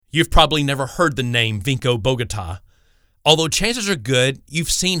You've probably never heard the name Vinko Bogota, although chances are good you've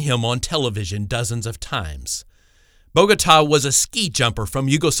seen him on television dozens of times. Bogota was a ski jumper from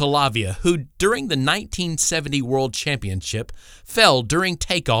Yugoslavia who, during the 1970 World Championship, fell during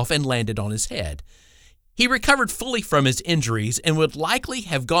takeoff and landed on his head. He recovered fully from his injuries and would likely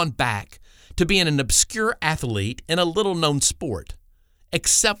have gone back to being an obscure athlete in a little-known sport,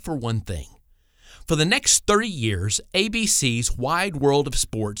 except for one thing. For the next 30 years, ABC's Wide World of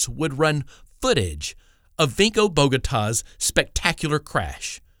Sports would run footage of Vinko Bogota's spectacular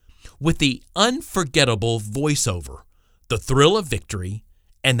crash, with the unforgettable voiceover, the thrill of victory,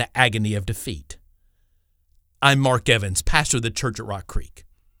 and the agony of defeat. I'm Mark Evans, pastor of the church at Rock Creek.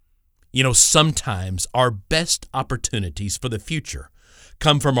 You know, sometimes our best opportunities for the future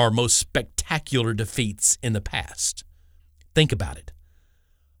come from our most spectacular defeats in the past. Think about it.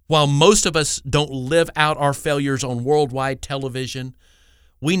 While most of us don't live out our failures on worldwide television,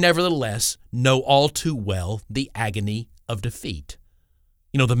 we nevertheless know all too well the agony of defeat.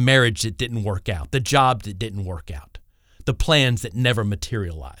 You know, the marriage that didn't work out, the job that didn't work out, the plans that never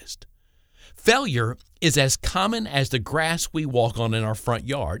materialized. Failure is as common as the grass we walk on in our front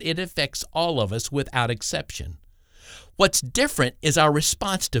yard. It affects all of us without exception. What's different is our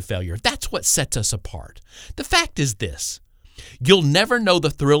response to failure. That's what sets us apart. The fact is this: you'll never know the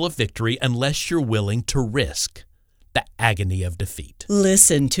thrill of victory unless you're willing to risk the agony of defeat.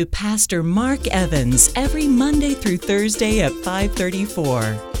 Listen to Pastor Mark Evans every Monday through Thursday at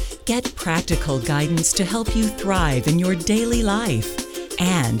 5:34. Get practical guidance to help you thrive in your daily life.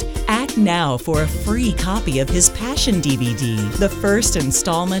 And act now for a free copy of his Passion DVD, the first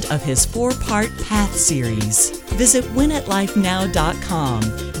installment of his 4-part Path series. Visit winnitlifenow.com.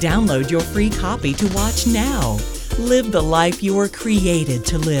 Download your free copy to watch now. Live the life you were created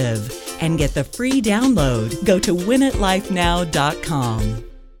to live. And get the free download. Go to winnitlifenow.com.